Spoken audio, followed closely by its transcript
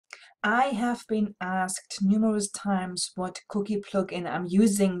I have been asked numerous times what cookie plugin I'm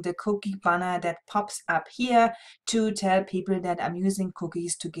using, the cookie banner that pops up here to tell people that I'm using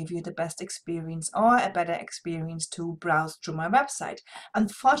cookies to give you the best experience or a better experience to browse through my website.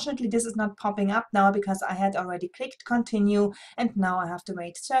 Unfortunately, this is not popping up now because I had already clicked continue and now I have to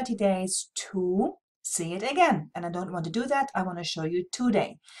wait 30 days to see it again. And I don't want to do that. I want to show you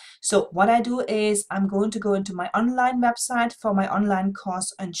today. So what I do is I'm going to go into my online website for my online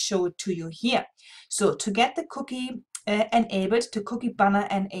course and show it to you here. So to get the cookie enabled, to cookie banner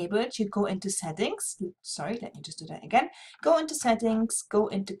enabled, you go into settings. Sorry, let me just do that again. Go into settings, go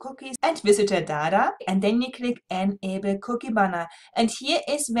into cookies and visitor data, and then you click enable cookie banner. And here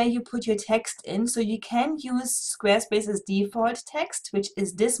is where you put your text in. So you can use Squarespace's default text, which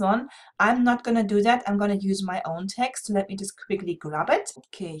is this one. I'm not going to do that. I'm going to use my own text. So let me just quickly grab it.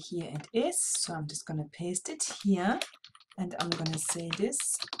 Okay, here it is. So I'm just going to paste it here. And I'm going to say this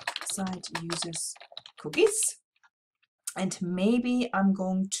site uses cookies. And maybe I'm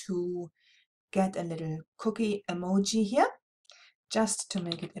going to get a little cookie emoji here just to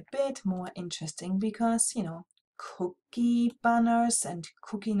make it a bit more interesting because, you know, cookie banners and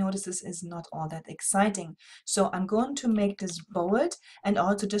cookie notices is not all that exciting. So I'm going to make this bold and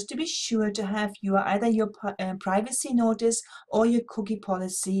also just to be sure to have either your privacy notice or your cookie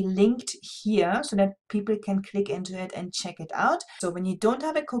policy linked here so that people can click into it and check it out. So when you don't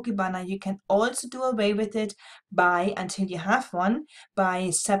have a cookie banner, you can also do away with it until you have one, by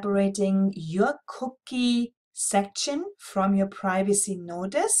separating your cookie section from your privacy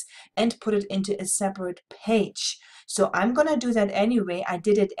notice and put it into a separate page. So I'm going to do that anyway. I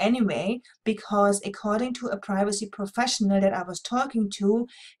did it anyway because according to a privacy professional that I was talking to,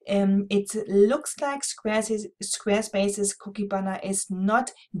 it looks like Squarespace's cookie banner is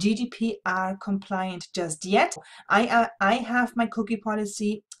not GDPR compliant just yet. I have my cookie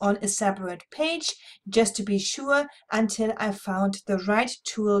policy on a separate page just to be sure until I found the right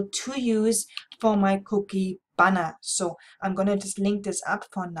tool to use for my cookie banner. So I'm going to just link this up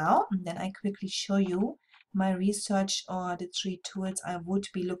for now, and then I quickly show you my research or the 3 tools I would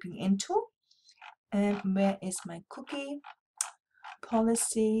be looking into. And where is my cookie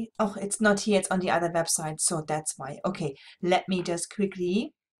policy? Oh, it's not here, it's on the other website, so that's why. Okay, let me just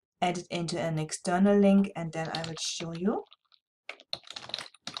quickly add it into an external link and then I will show you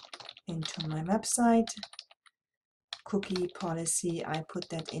into my website. Cookie policy, I put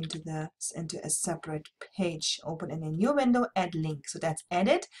that into a separate page, open in a new window, add link. So that's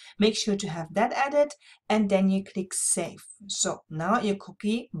added. Make sure to have that added and then you click save. So now your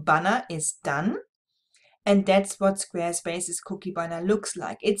cookie banner is done. And that's what Squarespace's cookie banner looks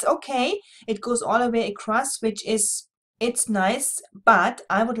like. It's okay. It goes all the way across, it's nice, but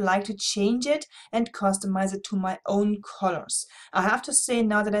I would like to change it and customize it to my own colors. I have to say,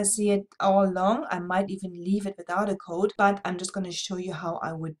 now that I see it all along, I might even leave it without a code, but I'm just going to show you how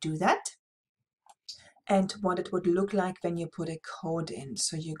I would do that and what it would look like when you put a code in.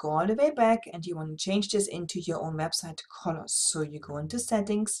 So you go all the way back and you want to change this into your own website colors. So you go into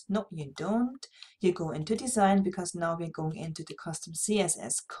settings. No, you don't. You go into design because now we're going into the custom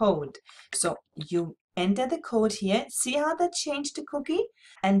CSS code. So you enter the code here. See how that changed the cookie?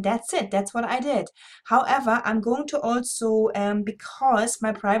 And that's it. That's what I did. However, I'm going to also, because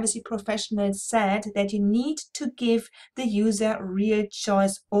my privacy professional said that you need to give the user real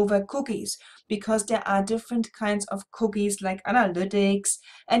choice over cookies, because there are different kinds of cookies like analytics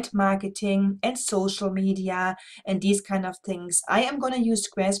and marketing and social media and these kind of things. I am going to use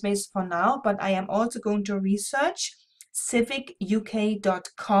Squarespace for now, but I am also going to research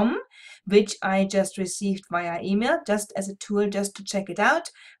civicuk.com, which I just received via email just as a tool just to check it out.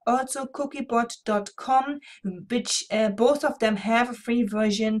 Also cookiebot.com, which both of them have a free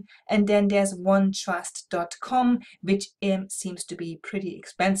version, and then there's onetrust.com, which seems to be pretty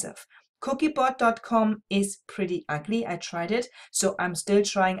expensive. Cookiebot.com is pretty ugly. I tried it, so I'm still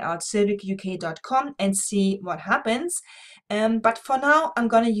trying out civicuk.com and see what happens. But for now, I'm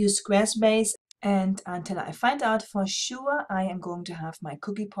going to use Squarespace. And until I find out for sure, I am going to have my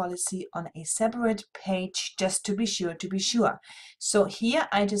cookie policy on a separate page just to be sure. So here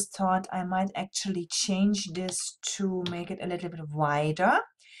I just thought I might actually change this to make it a little bit wider.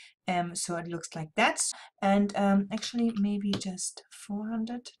 So it looks like that. And actually maybe just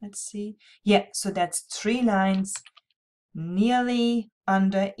 400. Let's see. Yeah, so that's 3 lines nearly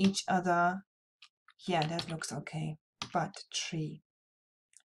under each other. Yeah, that looks okay. But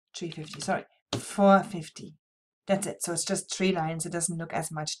 350, sorry. 450. That's it. So it's just 3 lines. It doesn't look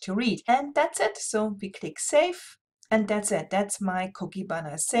as much to read. And that's it. So we click save. And that's it. That's my cookie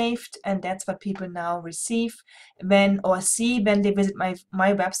banner saved, and that's what people now receive when or see when they visit my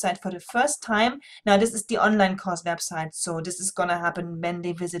website for the first time. Now this is the online course website, so this is gonna happen when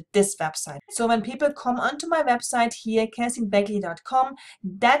they visit this website. So when people come onto my website here, kerstinbegley.com,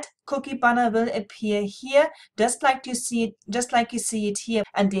 that cookie banner will appear here, just like you see it here,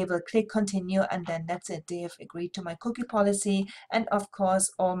 and they will click continue, and then that's it. They have agreed to my cookie policy, and of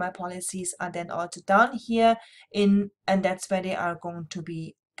course all my policies are then also down here and that's where they are going to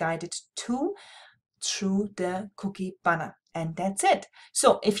be guided to through the cookie banner. And that's it.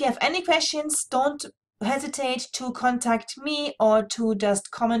 So if you have any questions, don't hesitate to contact me or to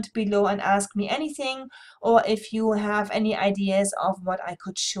just comment below and ask me anything. Or if you have any ideas of what I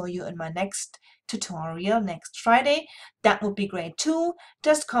could show you in my next tutorial next Friday, that would be great too.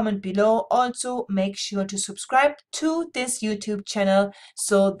 Just comment below. Also make sure to subscribe to this YouTube channel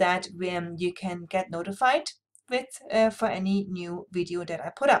so that you can get notified for any new video that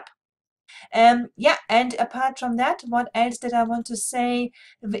I put up. Yeah, and apart from that, what else did I want to say?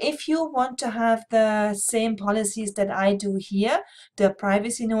 If you want to have the same policies that I do here, the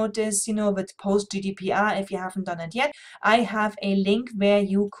privacy notice, with post GDPR, if you haven't done it yet, I have a link where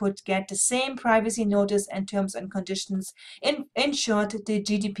you could get the same privacy notice and terms and conditions. In short, the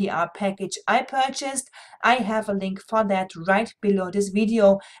GDPR package I purchased. I have a link for that right below this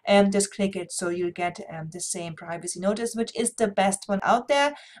video, and just click it so you get the same privacy notice, which is the best one out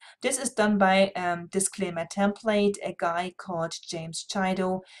there. This is done by Disclaimer Template, a guy called James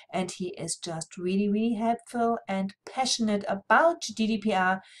Chido, and he is just really, really helpful and passionate about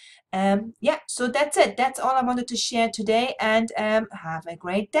GDPR. Yeah, so that's it. That's all I wanted to share today, and have a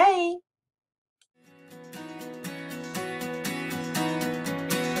great day.